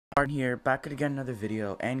Arn here, back at again another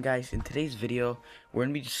video. And guys, in today's video, we're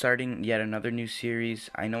gonna be starting yet another new series.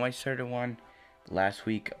 I know I started one last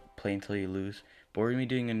week, Play Until You Lose, but we're gonna be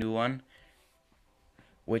doing a new one,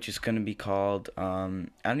 which is gonna be called I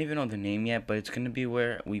don't even know the name yet, but it's gonna be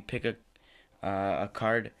where we pick a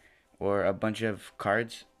card or a bunch of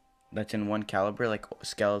cards that's in one caliber, like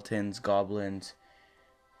skeletons, goblins,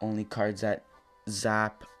 only cards that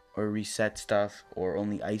zap or reset stuff, or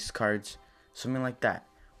only ice cards, something like that.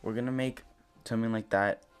 We're gonna make something like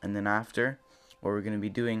that, and then after, what we're gonna be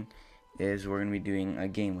doing is we're gonna be doing a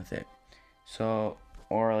game with it. So,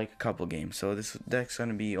 or like a couple games. So this deck's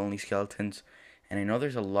gonna be only skeletons, and I know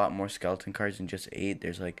there's a lot more skeleton cards than just 8.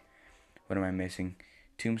 There's like, what am I missing?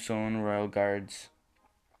 Tombstone Royal Guards,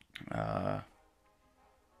 uh,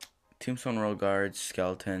 Tombstone Royal Guards,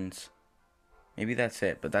 skeletons. Maybe that's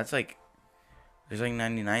it, but that's like, there's like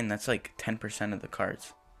 99. That's like 10% of the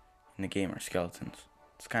cards in the game are skeletons.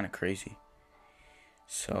 It's kind of crazy.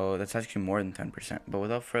 So that's actually more than 10%. But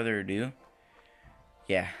without further ado,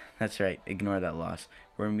 yeah, that's right. Ignore that loss.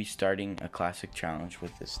 We're going to be starting a classic challenge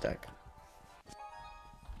with this deck.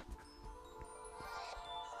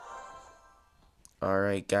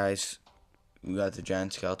 Alright, guys. We got the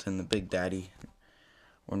giant skeleton, the big daddy.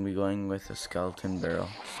 We're going to be going with a skeleton barrel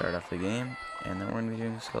to start off the game. And then we're going to be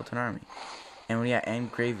doing a skeleton army. And yeah,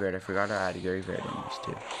 and graveyard. I forgot to add a graveyard in this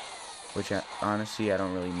too. Which, honestly, I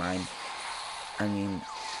don't really mind. I mean,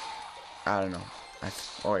 I don't know.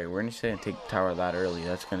 Alright, we're gonna take tower that early.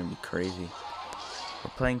 That's gonna be crazy.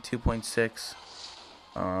 We're playing 2.6.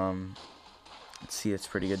 Let's see, it's a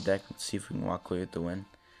pretty good deck. Let's see if we can walk away with the win.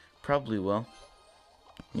 Probably will.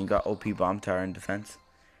 You got OP bomb tower in defense.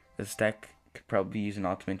 This deck could probably use an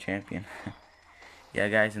ultimate champion. Yeah,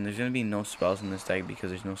 guys, and there's gonna be no spells in this deck because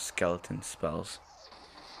there's no skeleton spells.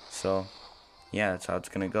 So, yeah, that's how it's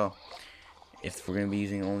gonna go. If we're going to be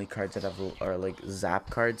using only cards that are like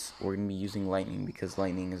zap cards, we're going to be using lightning because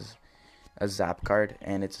lightning is a zap card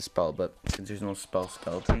and it's a spell. But since there's no spell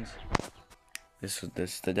skeletons, this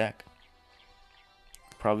is the deck.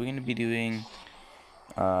 Probably going to be doing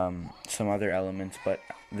some other elements, but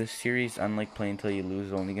this series, unlike Play Until You Lose,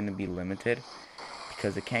 is only going to be limited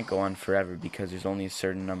because it can't go on forever because there's only a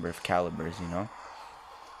certain number of calibers, you know.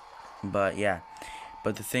 But yeah,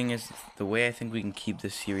 but the thing is, the way I think we can keep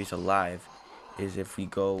this series alive is if we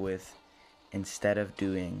go with, instead of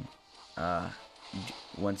doing okay,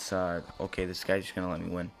 this guy's just gonna let me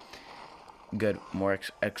win. Good, more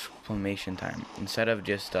exclamation time. Instead of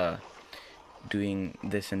just doing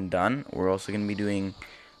this and done, we're also gonna be doing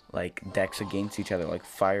like decks against each other, like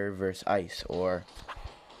fire versus ice, or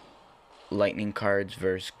lightning cards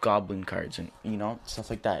versus goblin cards, and you know, stuff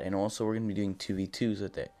like that. And also we're gonna be doing 2v2s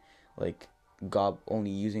with it, like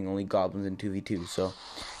using only goblins in 2v2. So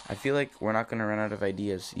I feel like we're not gonna run out of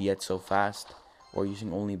ideas yet so fast, or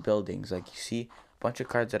using only buildings. Like, you see a bunch of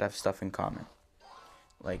cards that have stuff in common.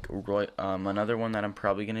 Like another one that I'm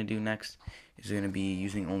probably gonna do next is gonna be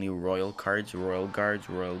using only royal cards, royal guards,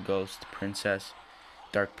 royal ghost, princess,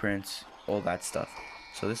 dark prince, all that stuff.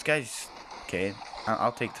 So this guy's okay.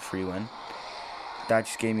 I'll take the free win. That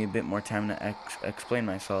just gave me a bit more time to explain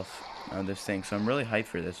myself on this thing. So I'm really hyped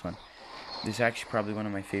for this one. This is actually probably one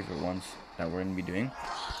of my favorite ones that we're going to be doing.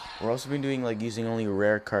 We're also been doing like using only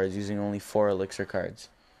rare cards, using only 4 elixir cards.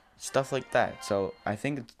 Stuff like that. So I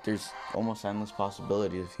think there's almost endless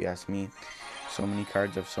possibilities if you ask me. So many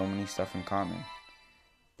cards have so many stuff in common.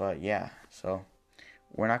 But yeah, so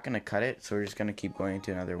we're not going to cut it. So we're just going to keep going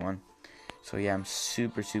to another one. So yeah, I'm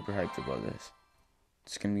super hyped about this.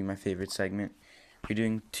 It's going to be my favorite segment. We're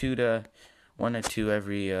doing 1 to 2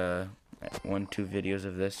 every 1-2 videos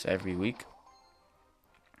of this every week.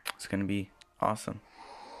 It's gonna be awesome,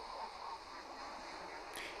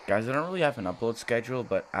 guys. I don't really have an upload schedule,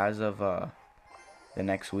 but as of the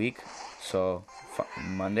next week, so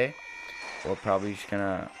Monday, I'm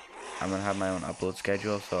gonna have my own upload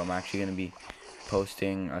schedule. So I'm actually gonna be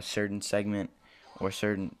posting a certain segment or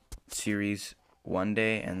certain series one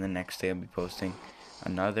day, and the next day I'll be posting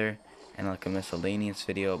another, and like a miscellaneous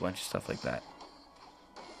video, a bunch of stuff like that.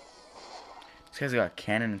 This guy's got a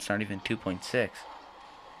cannon. It's not even 2.6.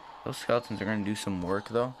 Those skeletons are gonna do some work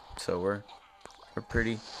though, so we're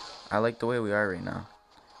pretty. I like the way we are right now.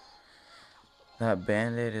 That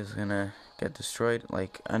bandit is gonna get destroyed.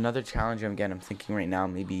 Like, another challenge I'm thinking right now,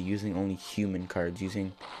 maybe using only human cards,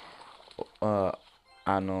 using I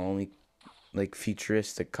don't know, only like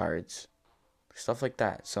futuristic cards, stuff like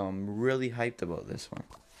that. So I'm really hyped about this one.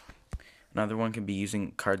 Another one can be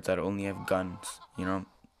using cards that only have guns. You know,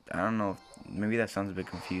 I don't know. Maybe that sounds a bit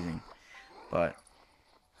confusing, but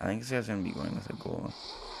I think this guy's gonna be going with a golem.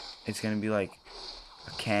 It's gonna be like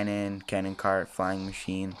a cannon, cannon cart, flying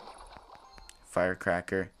machine,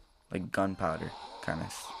 firecracker, like gunpowder kind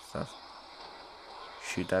of stuff.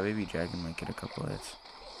 Shoot, that baby dragon might get a couple hits.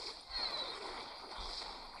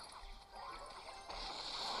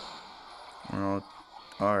 Well,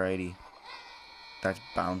 alrighty. That's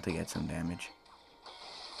bound to get some damage.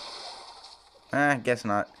 Guess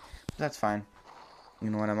not. That's fine. You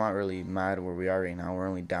know what, I'm not really mad where we are right now. We're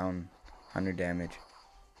only down 100 damage.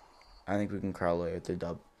 I think we can crawl away with the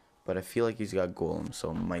dub. But I feel like he's got golem,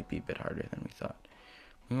 so it might be a bit harder than we thought.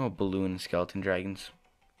 We can go balloon skeleton dragons.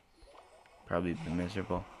 Probably be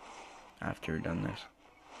miserable after we're done this.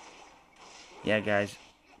 Yeah, guys.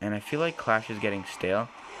 And I feel like Clash is getting stale.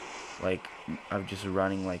 Like, I'm just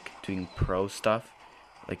running, like, doing pro stuff.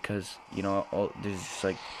 Like, because, you know, there's just,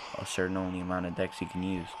 like, a certain only amount of decks you can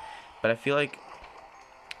use. But I feel like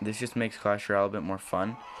this just makes Clash Royale a bit more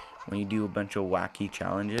fun when you do a bunch of wacky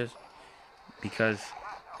challenges. Because,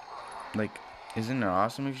 like, isn't it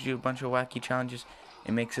awesome if you do a bunch of wacky challenges?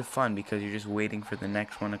 It makes it fun because you're just waiting for the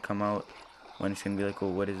next one to come out. When it's going to be like,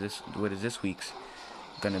 well, what is this week's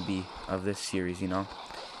going to be of this series, you know?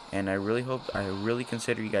 And I really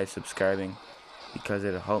consider you guys subscribing because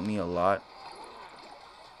it'll help me a lot.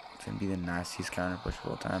 It's going to be the nastiest counter push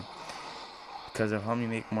of all time. Because it'll help me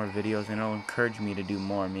make more videos and it'll encourage me to do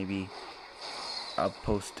more. Maybe I'll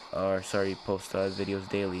post videos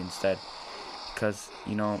daily instead. Because,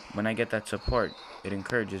 you know, when I get that support, it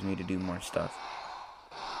encourages me to do more stuff.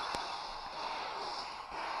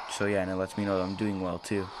 So yeah, and it lets me know that I'm doing well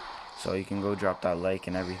too. So you can go drop that like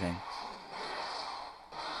and everything.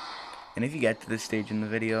 And if you get to this stage in the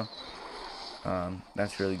video,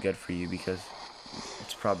 that's really good for you because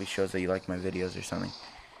it probably shows that you like my videos or something.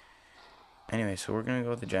 Anyway, so we're going to go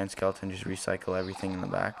with the giant skeleton, just recycle everything in the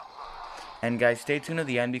back. And guys, stay tuned to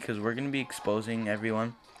the end because we're going to be exposing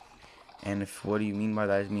everyone. And what do you mean by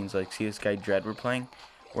that? It means like, see this guy Dread we're playing?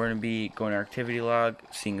 We're going to be going to our activity log,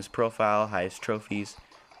 seeing his profile, highest trophies,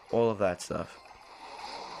 all of that stuff.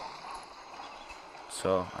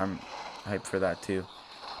 So I'm hyped for that too.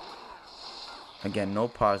 Again, no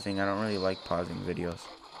pausing. I don't really like pausing videos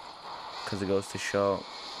because it goes to show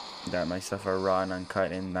that my stuff are raw and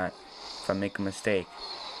uncut, and that if I make a mistake,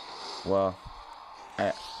 well,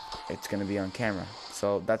 it's gonna be on camera.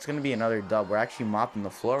 So that's gonna be another dub. We're actually mopping the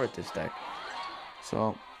floor with this deck,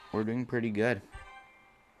 so we're doing pretty good.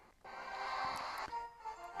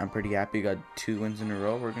 I'm pretty happy. We got 2 wins in a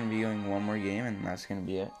row. We're gonna be doing one more game, and that's gonna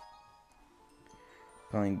be it.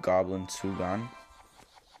 Playing Goblin Sugan.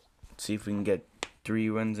 See if we can get 3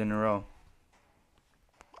 wins in a row,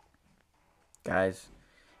 guys.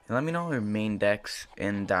 And let me know your main decks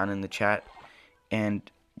down in the chat, and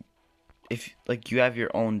if like you have your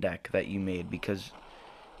own deck that you made, because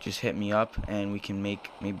just hit me up and we can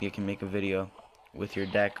maybe I can make a video with your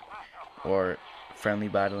deck or friendly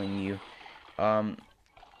battling you.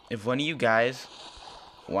 If one of you guys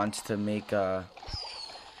wants to make a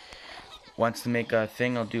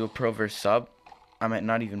thing, I'll do a pro versus sub. I might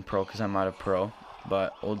not even pro because I'm not a pro,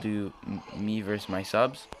 but we'll do me versus my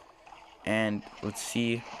subs, and let's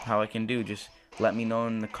see how I can do. Just let me know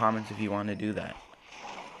in the comments if you want to do that.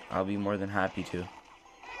 I'll be more than happy to.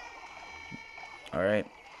 Alright.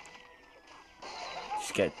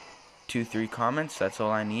 Just get 2-3 comments. That's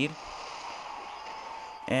all I need.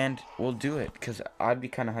 And we'll do it, because I'd be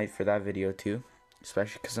kind of hyped for that video too.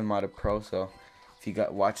 Especially because I'm not a pro, so if you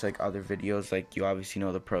watch like other videos, like you obviously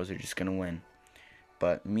know the pros are just going to win.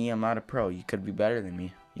 But me, I'm not a pro. You could be better than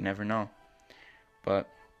me. You never know. But,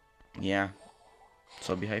 yeah.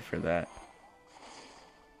 So I'll be hyped for that.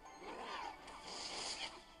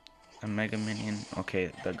 A Mega Minion.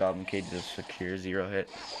 Okay, the Goblin Cage is a secure 0 hit.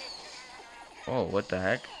 Oh, what the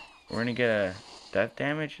heck? We're going to get a death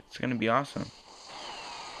damage? It's going to be awesome.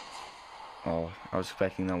 Oh, I was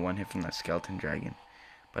expecting that 1 hit from that Skeleton Dragon.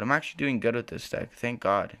 But I'm actually doing good with this deck. Thank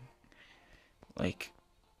God. Like,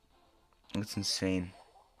 it's insane.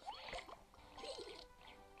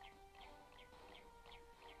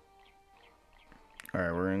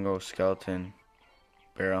 Alright, we're gonna go Skeleton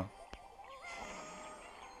Barrel.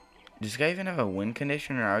 Does this guy even have a win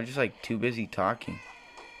condition, or I was just like too busy talking?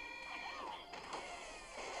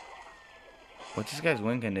 What's this guy's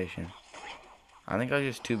win condition? I think I was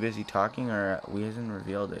just too busy talking, or we hasn't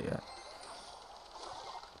revealed it yet.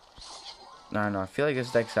 I don't know, I feel like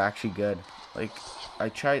this deck's actually good. Like, I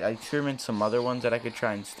threw in some other ones that I could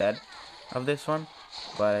try instead of this one,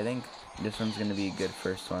 but I think this one's gonna be a good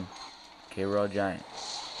first one. Okay, Royal Giant.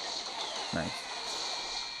 Nice.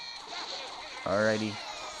 Alrighty.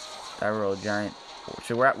 That Royal Giant.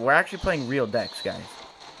 So we're actually playing real decks, guys.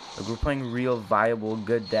 Like, we're playing real, viable,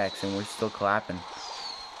 good decks, and we're still clapping.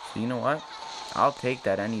 So you know what? I'll take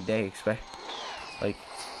that any day. Expect like,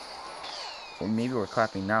 or maybe we're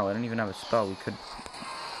clapping now. I don't even have a spell. We could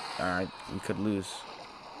lose.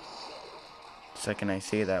 The second I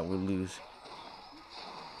say that, we'll lose.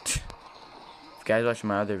 If you guys watch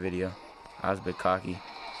my other video, I was a bit cocky.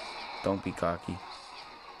 Don't be cocky.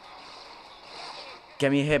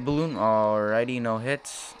 Get me a hit balloon. Alrighty, no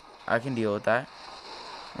hits. I can deal with that.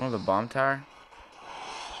 Oh, the bomb tower.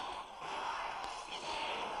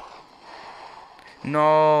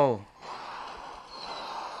 No.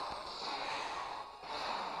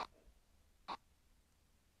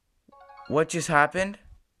 What just happened?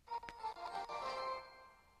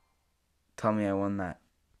 Tell me I won that.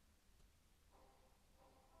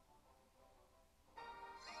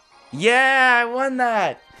 Yeah, I won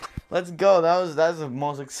that. Let's go. That was the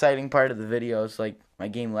most exciting part of the video. It's like my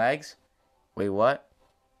game lags. Wait, what?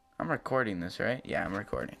 I'm recording this, right? Yeah, I'm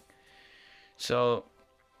recording. So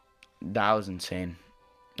that was insane.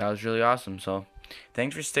 That was really awesome. So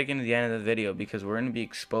thanks for sticking to the end of the video, because we're gonna be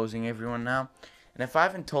exposing everyone now. And if I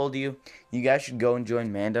haven't told you, you guys should go and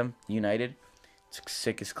join Mandem United. It's the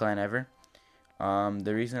sickest clan ever.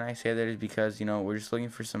 The reason I say that is because, you know, we're just looking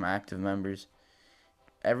for some active members.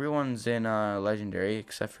 Everyone's in legendary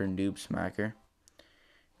except for Noob Smacker.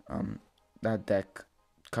 That deck,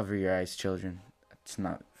 cover your eyes, children. It's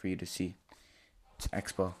not for you to see. It's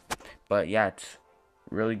Expo. But yeah, it's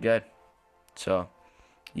really good. So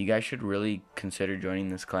you guys should really consider joining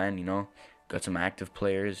this clan. You know, got some active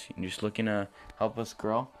players. You're just looking to help us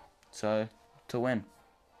grow, so to win.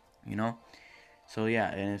 You know. So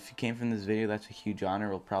yeah, and if you came from this video, that's a huge honor.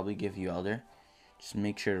 We'll probably give you Elder. Just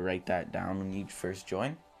make sure to write that down when you first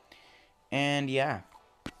join. And yeah,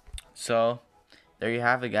 so there you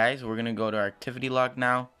have it, guys. We're gonna go to our activity log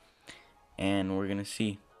now, and we're gonna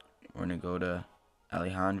see. We're gonna go to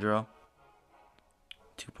Alejandro.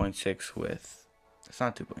 2.6 with, it's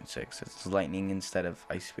not 2.6. It's lightning instead of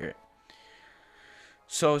ice spirit.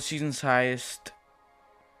 So season's highest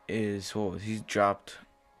is, whoa, he dropped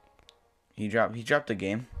a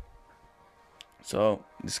game. So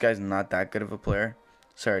this guy's not that good of a player,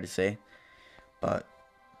 sorry to say, but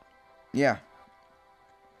yeah,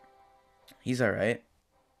 he's alright.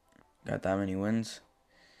 Got that many wins.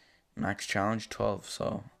 Max challenge 12,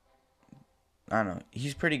 so I don't know,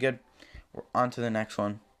 he's pretty good. We're on to the next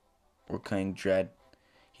one. We're playing Dread.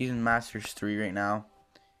 He's in Masters 3 right now.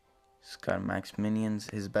 He's got max minions.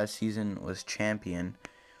 His best season was champion,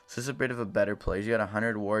 so this is a bit of a better player. He's got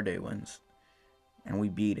 100 War Day wins, and we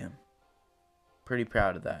beat him. Pretty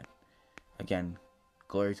proud of that. Again,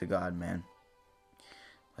 glory to God, man.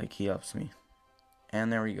 Like, he helps me.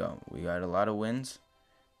 And there we go. We got a lot of wins.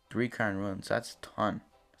 3 crown wins. That's a ton.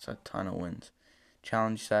 That's a ton of wins.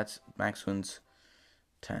 Challenge stats, max wins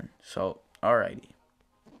 10. So, alrighty.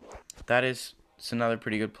 It's another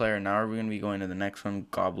pretty good player. Now we're going to be going to the next one,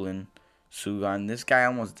 Goblin Sugan. This guy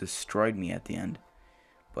almost destroyed me at the end.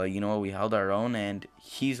 But you know what? We held our own, and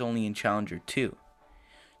he's only in Challenger 2.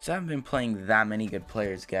 So I haven't been playing that many good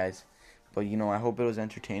players, guys. But, you know, I hope it was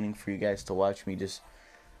entertaining for you guys to watch me just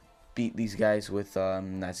beat these guys with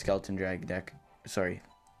that skeleton drag deck. Sorry,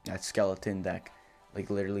 that skeleton deck. Like,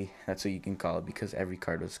 literally, that's what you can call it, because every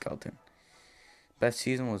card was skeleton. Best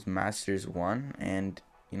season was Masters 1, and,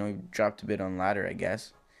 you know, he dropped a bit on ladder, I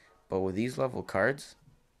guess. But with these level cards,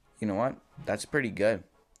 you know what? That's pretty good.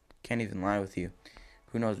 Can't even lie with you.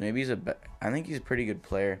 Who knows? Maybe I think he's a pretty good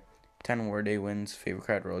player. 10 War Day wins. Favorite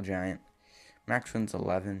card, Royal Giant. Max wins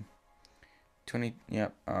 11. 20.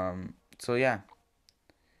 Yep. So yeah,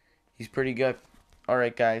 he's pretty good. All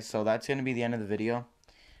right, guys. So that's gonna be the end of the video.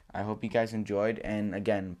 I hope you guys enjoyed. And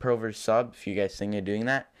again, pro versus sub. If you guys think of doing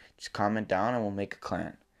that, just comment down and we'll make a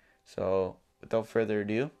clan. So without further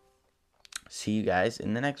ado, see you guys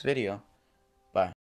in the next video.